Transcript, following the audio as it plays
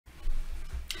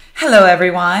Hello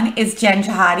everyone, it's Jen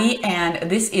Shahade, and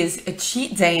this is a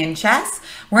cheat day in chess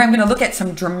where I'm going to look at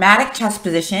some dramatic chess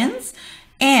positions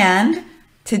and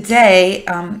today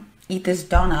eat this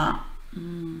donut.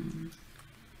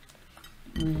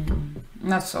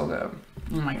 That's so good.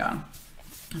 Oh my god,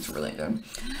 that's really good.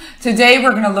 Today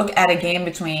we're going to look at a game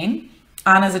between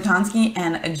Anna Zatonskih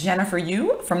and Jennifer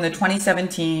Yu from the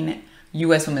 2017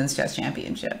 US Women's Chess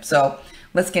Championship. So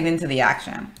let's get into the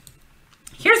action.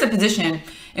 Here's a position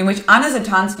in which Anna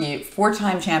Zatonskih,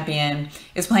 four-time champion,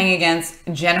 is playing against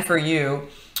Jennifer Yu,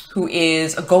 who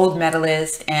is a gold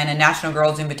medalist and a National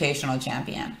Girls Invitational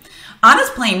champion. Anna's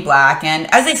playing black,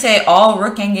 and as they say, all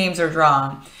Rook Endgames are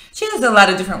drawn. She has a lot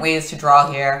of different ways to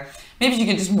draw here. Maybe she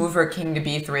could just move her king to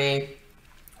b3,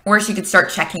 or she could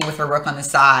start checking with her rook on the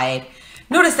side.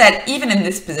 Notice that even in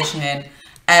this position,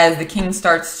 as the king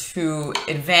starts to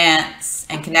advance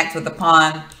and connect with the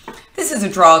pawn, this is a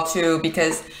draw too,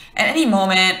 because at any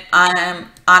moment,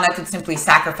 Anna could simply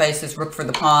sacrifice this rook for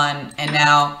the pawn, and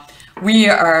now we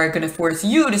are going to force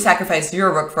you to sacrifice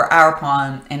your rook for our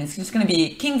pawn, and it's just going to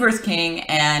be king versus king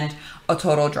and a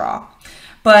total draw.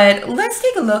 But let's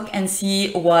take a look and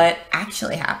see what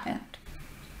actually happened.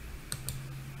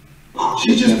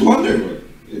 She just blundered.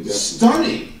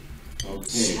 Stunning. Okay.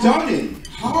 Stunning.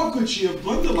 How could she have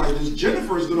blundered like this?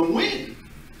 Jennifer is going to win.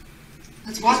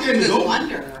 Let's watch her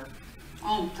blunder.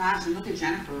 Oh gosh, and look at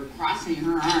Jennifer crossing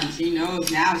her arms. She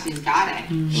knows now she's got it.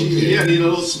 Yeah, need a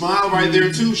little smile right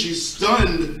there too. She's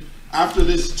stunned after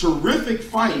this terrific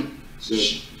fight. So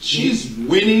She's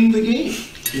winning the game.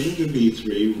 king to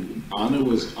b3. Anna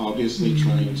was obviously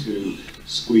trying to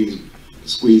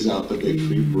squeeze out the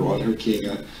victory. Brought her king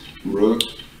up. Rook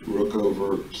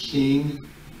over king,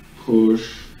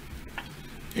 push,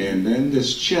 and then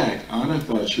this check. Anna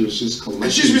thought she was just collecting.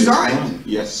 And she's resigned. Pawn.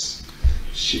 Yes.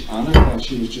 Anna thought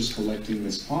she was just collecting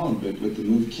this pawn, but with the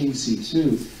move king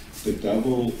c2,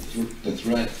 the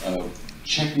threat of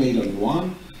checkmate on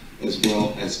one, as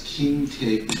well as king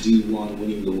take d1,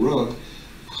 winning the rook,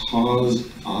 caused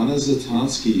Anna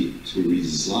Zatonskih to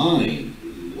resign.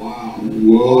 Wow.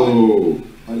 Whoa.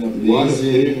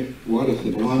 What a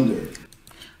blunder.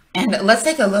 And let's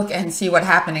take a look and see what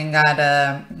happened and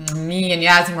got me and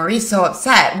Yaz and Maurice so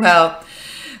upset. Well,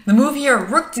 the move here,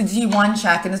 rook to d1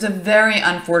 check, and there's a very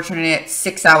unfortunate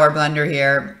 6-hour blunder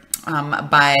here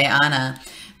by Anna.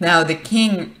 Now the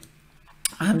king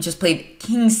just played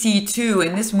king c2,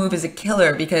 and this move is a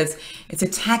killer because it's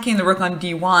attacking the rook on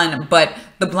d1, but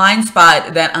the blind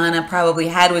spot that Anna probably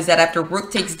had was that after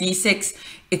rook takes d6,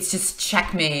 it's just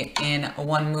checkmate in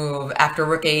one move. After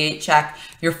rook a8 check,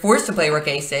 you're forced to play rook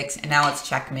a6, and now it's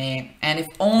checkmate. And if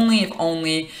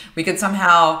only we could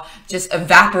somehow just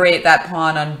evaporate that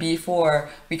pawn on b4,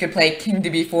 we could play king to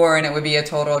b4 and it would be a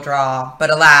total draw. But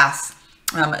alas,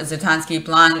 Zatonskih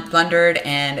blundered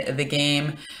and the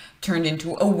game turned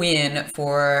into a win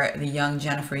for the young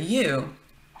Jennifer Yu.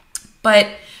 But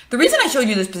the reason I showed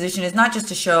you this position is not just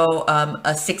to show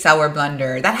a 6-hour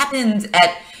blunder. That happens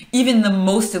at even the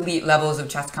most elite levels of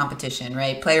chess competition,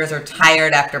 right? Players are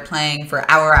tired after playing for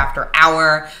hour after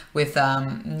hour with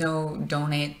no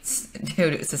donates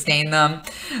to sustain them.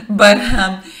 But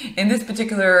in this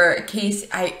particular case,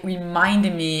 it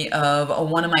reminded me of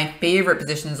one of my favorite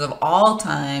positions of all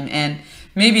time, and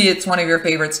maybe it's one of your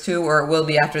favorites too, or it will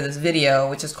be after this video,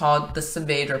 which is called the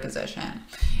Saavedra position.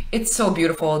 It's so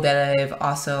beautiful that I've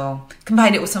also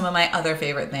combined it with some of my other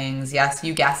favorite things. Yes,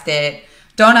 you guessed it,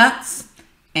 donuts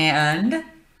and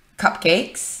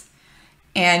cupcakes.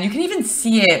 And you can even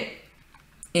see it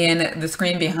in the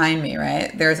screen behind me,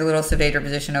 right? There's a little Saavedra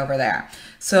position over there.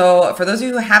 So for those of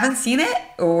you who haven't seen it,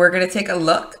 we're gonna take a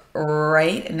look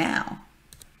right now.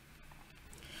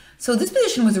 So this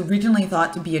position was originally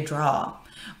thought to be a draw.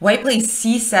 White plays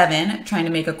c7, trying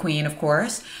to make a queen, of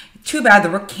course. Too bad the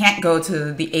rook can't go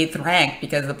to the 8th rank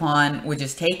because the pawn would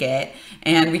just take it.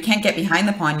 And we can't get behind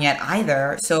the pawn yet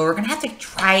either. So we're going to have to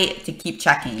try to keep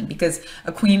checking because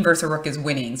a queen versus a rook is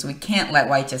winning. So we can't let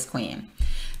white just queen.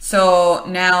 So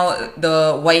now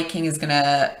the white king is going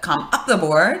to come up the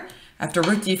board. After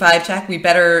rook d5 check, we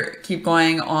better keep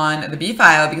going on the b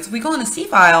file, because if we go on the c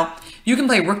file, you can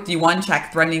play rook d1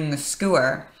 check, threatening the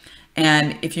skewer.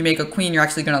 And if you make a queen, you're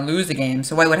actually going to lose the game.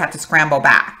 So white would have to scramble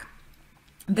back.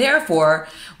 Therefore,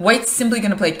 white's simply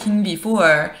going to play king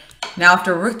b4. Now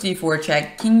after rook d4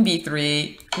 check, king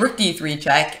b3, rook d3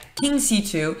 check, king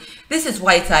c2. This is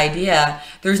white's idea.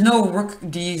 There's no rook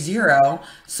d0.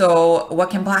 So what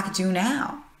can black do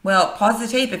now? Well, pause the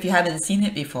tape if you haven't seen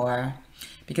it before,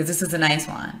 because this is a nice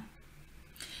one.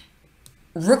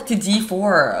 Rook to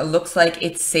d4 looks like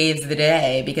it saves the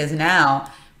day, because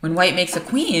now when white makes a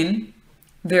queen,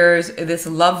 there's this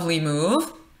lovely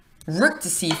move, rook to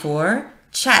c4,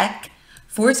 check,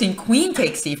 forcing queen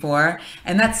takes c4,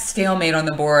 and that's stalemate on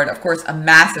the board. Of course, a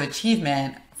massive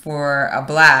achievement for a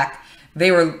black.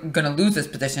 They were going to lose this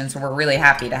position, so we're really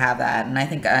happy to have that. And I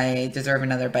think I deserve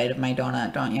another bite of my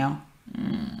donut, don't you?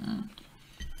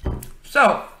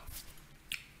 So,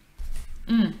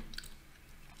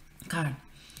 God.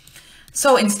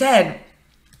 So instead,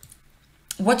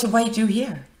 what should white do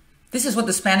here? This is what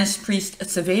the Spanish priest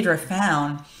Saavedra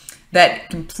found that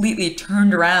completely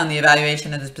turned around the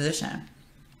evaluation of this position.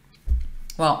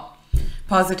 Well,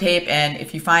 pause the tape, and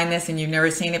if you find this and you've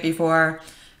never seen it before,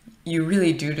 you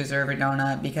really do deserve a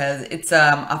donut, because it's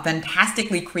a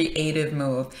fantastically creative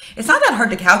move. It's not that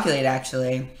hard to calculate,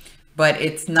 actually, but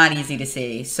it's not easy to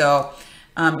see. So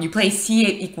you play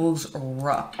c8 equals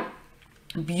rook.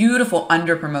 Beautiful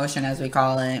under promotion, as we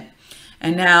call it.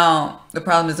 And now the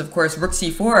problem is, of course, rook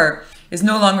c4 is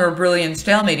no longer a brilliant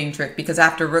stalemating trick, because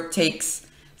after rook takes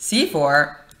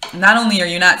c4, not only are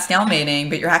you not stalemating,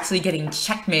 but you're actually getting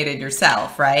checkmated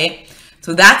yourself, right?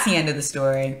 So that's the end of the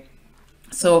story.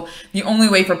 So the only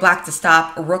way for black to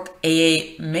stop rook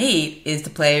a8 mate is to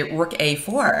play rook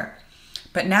a4.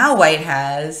 But now white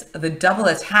has the double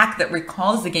attack that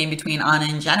recalls the game between Anna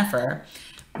and Jennifer,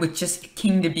 with just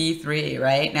king to b3,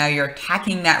 right? Now you're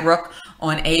attacking that rook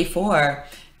on a4,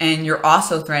 and you're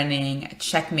also threatening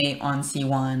checkmate on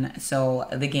c1, so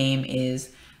the game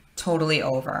is totally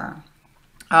over.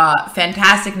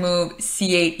 Fantastic move,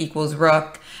 c8 equals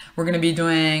rook. We're going to be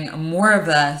doing more of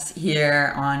this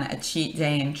here on A Cheat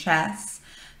Day in Chess,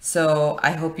 so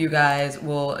I hope you guys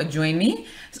will join me.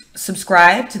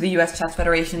 Subscribe to the US Chess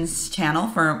Federation's channel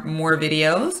for more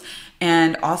videos,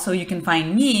 and also you can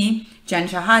find me, Jen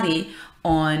Shahade,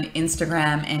 on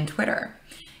Instagram and Twitter.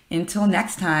 Until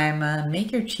next time,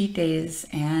 make your cheat days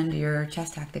and your chess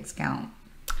tactics count.